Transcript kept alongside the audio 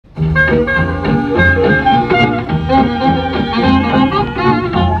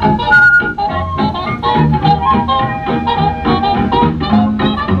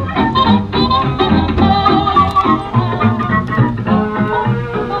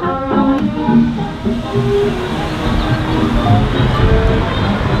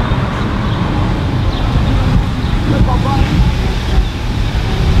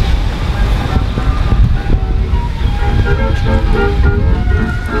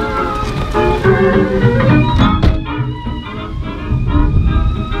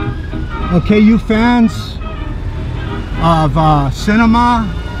Okay, you fans of cinema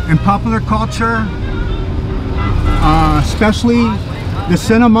and popular culture, especially the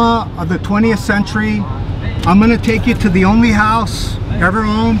cinema of the 20th century, I'm going to take you to the only house ever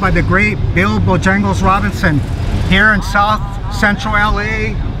owned by the great Bill Bojangles Robinson here in South Central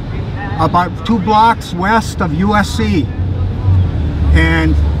LA, about 2 blocks west of USC.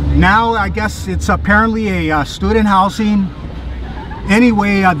 And now I guess it's apparently a student housing.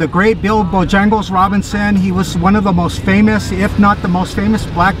 Anyway, the great Bill Bojangles Robinson, he was one of the most famous, if not the most famous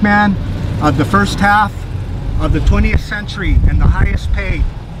black man of the first half of the 20th century and the highest paid.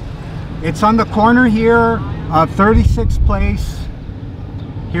 It's on the corner here of 36th Place.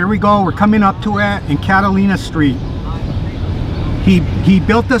 Here we go, we're coming up to it, in Catalina Street. He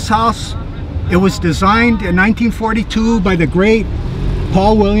built this house. It was designed in 1942 by the great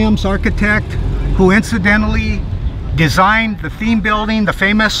Paul Williams, architect, who incidentally designed the theme building, the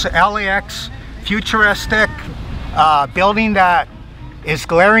famous LAX futuristic building that is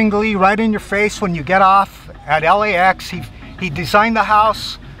glaringly right in your face when you get off at LAX. He designed the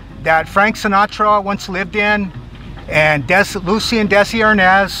house that Frank Sinatra once lived in, and Lucy and Desi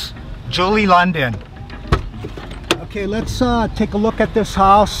Arnaz, Julie London. Okay, let's take a look at this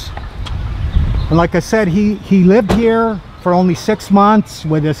house. And like I said, he lived here for only 6 months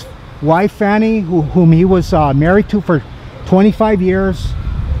with his wife Fannie, whom he was married to for 25 years.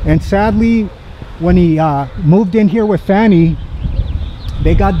 And sadly, when he moved in here with Fannie,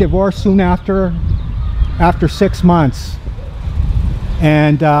 they got divorced soon after 6 months.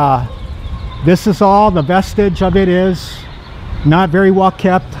 And this is all the vestige of it. Is not very well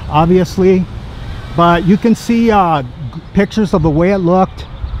kept, obviously, but you can see pictures of the way it looked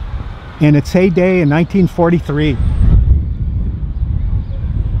in its heyday in 1943.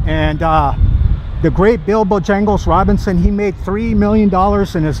 And the great Bill Bojangles Robinson, he made $3 million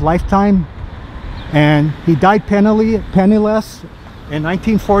in his lifetime, and he died penniless in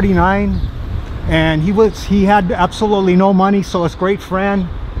 1949. And he had absolutely no money, so his great friend,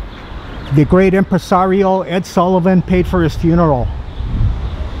 the great impresario Ed Sullivan, paid for his funeral.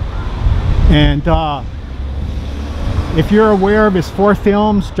 And if you're aware of his 4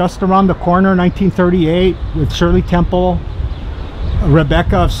 films, Just Around the Corner, 1938, with Shirley Temple,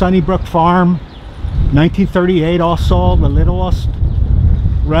 Rebecca of Sunnybrook Farm, 1938 also, The Littlest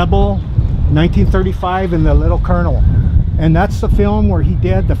Rebel, 1935, and The Little Colonel. And that's the film where he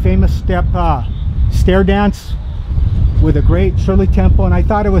did the famous stair dance with the great Shirley Temple. And I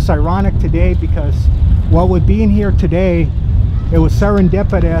thought it was ironic today, because what would be in here today, it was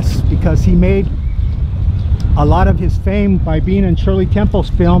serendipitous, because he made a lot of his fame by being in Shirley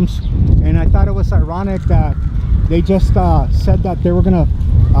Temple's films. And I thought it was ironic that they just said that they were going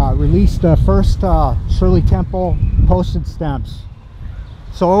to release the first Shirley Temple postage stamps.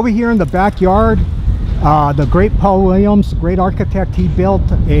 So over here in the backyard, the great Paul Williams, great architect, he built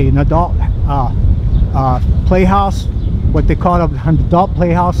an adult playhouse, what they call an adult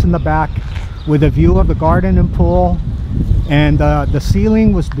playhouse in the back, with a view of the garden and pool. And the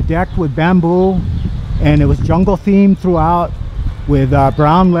ceiling was bedecked with bamboo, and it was jungle themed throughout, with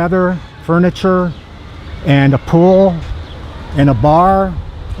brown leather furniture and a pool and a bar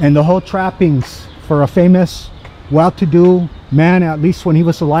and the whole trappings for a famous well-to-do man. At least when he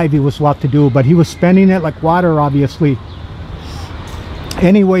was alive, he was well-to-do, but he was spending it like water, obviously.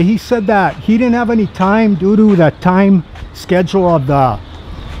 Anyway, he said that he didn't have any time due to the time schedule of the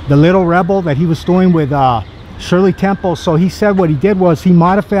Little Rebel that he was doing with Shirley Temple. So he said what he did was he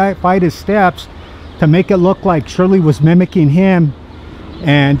modified his steps to make it look like Shirley was mimicking him,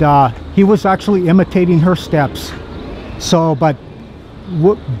 and he was actually imitating her steps. So, but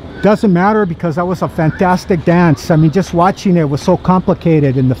doesn't matter, because that was a fantastic dance. I mean, just watching it was so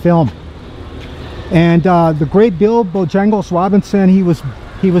complicated in the film. And the great Bill Bojangles Robinson, he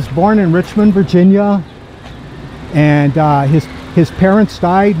was born in Richmond, Virginia, and his parents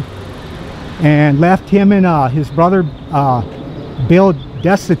died and left him and his brother Bill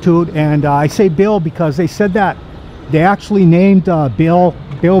destitute. And I say Bill because they said that they actually named Bill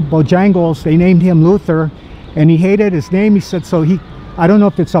Bojangles, they named him Luther, and he hated his name. He said, so I don't know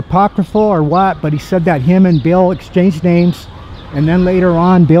if it's apocryphal or what, but he said that him and Bill exchanged names, and then later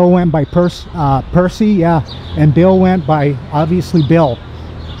on Bill went by Percy, yeah, and Bill went by, obviously, Bill.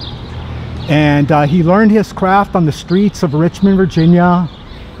 And he learned his craft on the streets of Richmond, Virginia,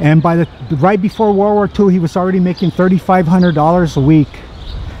 And right before World War II, he was already making $3,500 a week.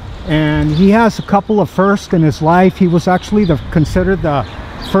 And he has a couple of firsts in his life. He was actually considered the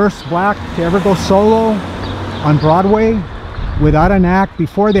first black to ever go solo on Broadway without an act.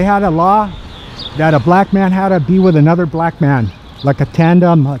 Before, they had a law that a black man had to be with another black man, like a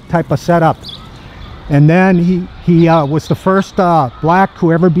tandem type of setup. And then he was the first black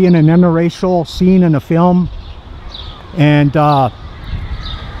to ever be in an interracial scene in a film. And I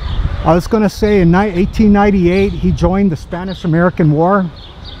was going to say in 1898 he joined the Spanish-American War,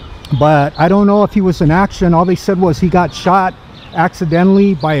 but I don't know if he was in action. All they said was he got shot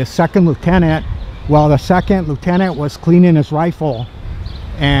accidentally by a second lieutenant while the second lieutenant was cleaning his rifle.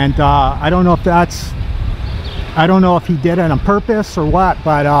 And I don't know if he did it on purpose or what,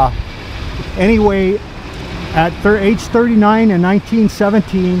 but anyway, at age 39 in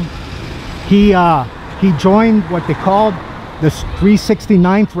 1917, he joined what they called the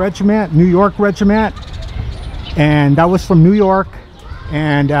 369th Regiment, New York Regiment, and that was from New York.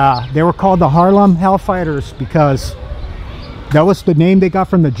 And they were called the Harlem Hellfighters because that was the name they got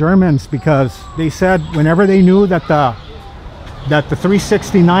from the Germans, because they said whenever they knew that the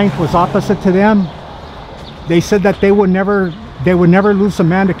 369th was opposite to them, they said that they would never lose a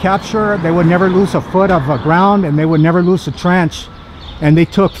man to capture, they would never lose a foot of ground, and they would never lose a trench. And they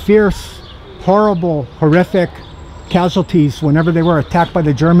took fierce, horrible, horrific casualties whenever they were attacked by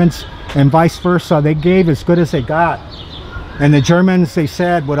the Germans, and vice versa. They gave as good as they got. And the Germans, they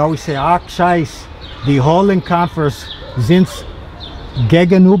said, would always say, "Ach, Scheiß, die Holland Kampfers sind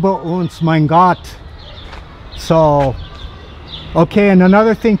gegenüber uns, mein Gott." So, okay, and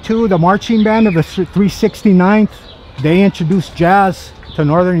another thing too, the marching band of the 369th, they introduced jazz to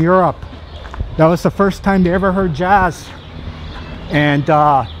Northern Europe. That was the first time they ever heard jazz. And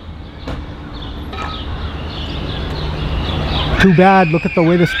too bad, look at the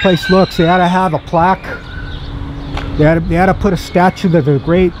way this place looks. They had to have a plaque. They had to put a statue to the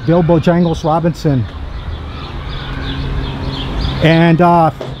great Bill Bojangles Robinson. And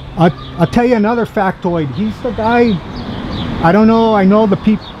I'll tell you another factoid. He's the guy, I don't know, I know the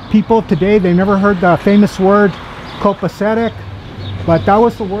people today, they never heard the famous word copacetic, but that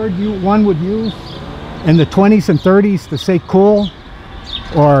was the word one would use in the 20s and 30s to say cool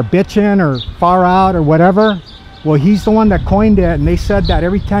or bitchin' or far out or whatever. Well, he's the one that coined it, and they said that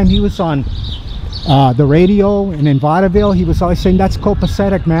every time he was on the radio and in vaudeville, he was always saying, "That's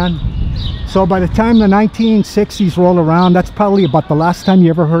copacetic, man." So by the time the 1960s rolled around, that's probably about the last time you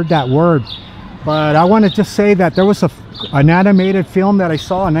ever heard that word. But I want to just say that there was an animated film that I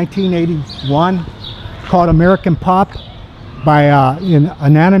saw in 1981 called American Pop by an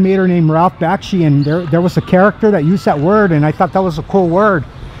animator named Ralph Bakshi, and there was a character that used that word, and I thought that was a cool word.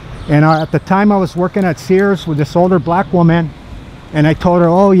 And at the time I was working at Sears with this older black woman, and I told her,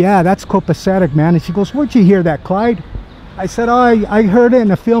 "Oh yeah, that's copacetic, man." And she goes, "Where'd you hear that, Clyde?" I said, "Oh, I heard it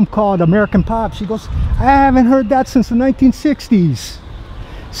in a film called American Pop." She goes, "I haven't heard that since the 1960s.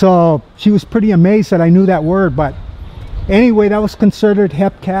 So she was pretty amazed that I knew that word. But anyway, that was considered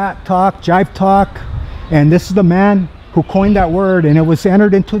hep cat talk, jive talk, and this is the man who coined that word, and it was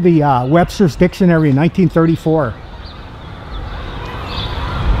entered into the Webster's Dictionary in 1934.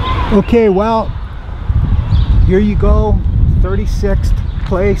 Okay, well, here you go, 36th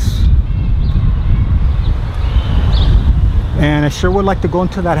place. And I sure would like to go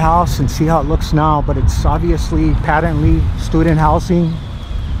into that house and see how it looks now, but it's obviously patently student housing.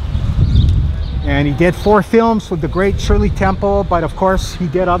 And he did 4 films with the great Shirley Temple, but of course he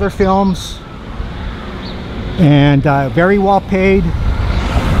did other films, and very well paid.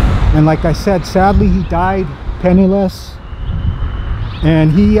 And like I said, sadly he died penniless.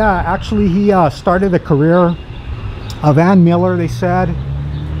 And he actually started a career of Ann Miller, they said,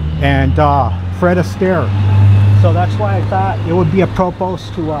 and Fred Astaire. So that's why I thought it would be apropos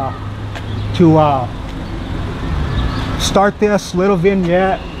to start this little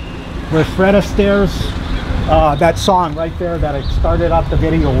vignette with Fred Astaire's that song right there that I started out the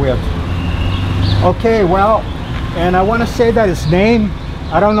video with. Okay, well, and I want to say that his name,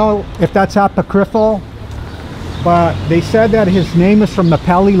 I don't know if that's apocryphal, but they said that his name is from the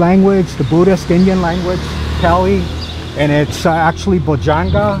Pali language, the Buddhist Indian language, Pali, and it's actually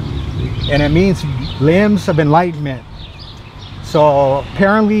Bojanga, and it means limbs of enlightenment. So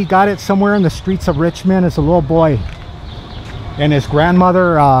apparently he got it somewhere in the streets of Richmond as a little boy, and his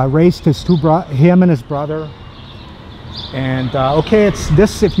grandmother raised him and his brother. And okay, it's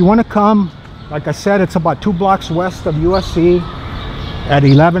this, if you want to come, like I said, it's about 2 blocks west of USC at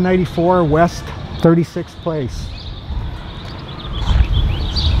 1194 West 36th Place.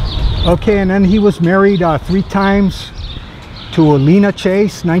 Okay, and then he was married 3 times. to Lena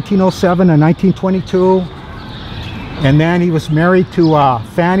Chase, 1907 to 1922. And then he was married to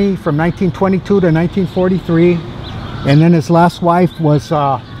Fannie from 1922 to 1943. And then his last wife was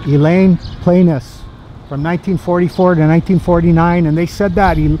Elaine Planis from 1944 to 1949. And they said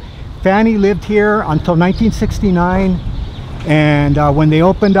that Fannie lived here until 1969. And when they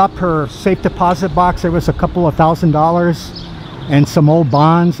opened up her safe deposit box, there was a couple of $1,000 and some old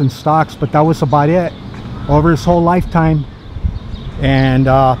bonds and stocks, but that was about it over his whole lifetime. And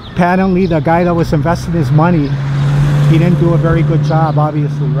apparently the guy that was investing his money, he didn't do a very good job,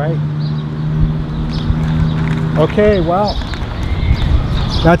 obviously, right? Okay, well,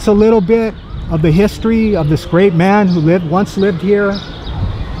 that's a little bit of the history of this great man who once lived here.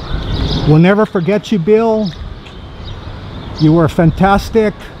 We'll never forget you, Bill. You were a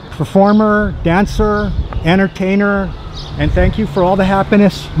fantastic performer, dancer, entertainer, and thank you for all the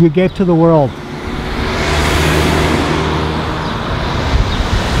happiness you gave to the world.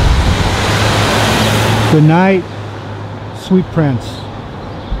 Good night, sweet prince.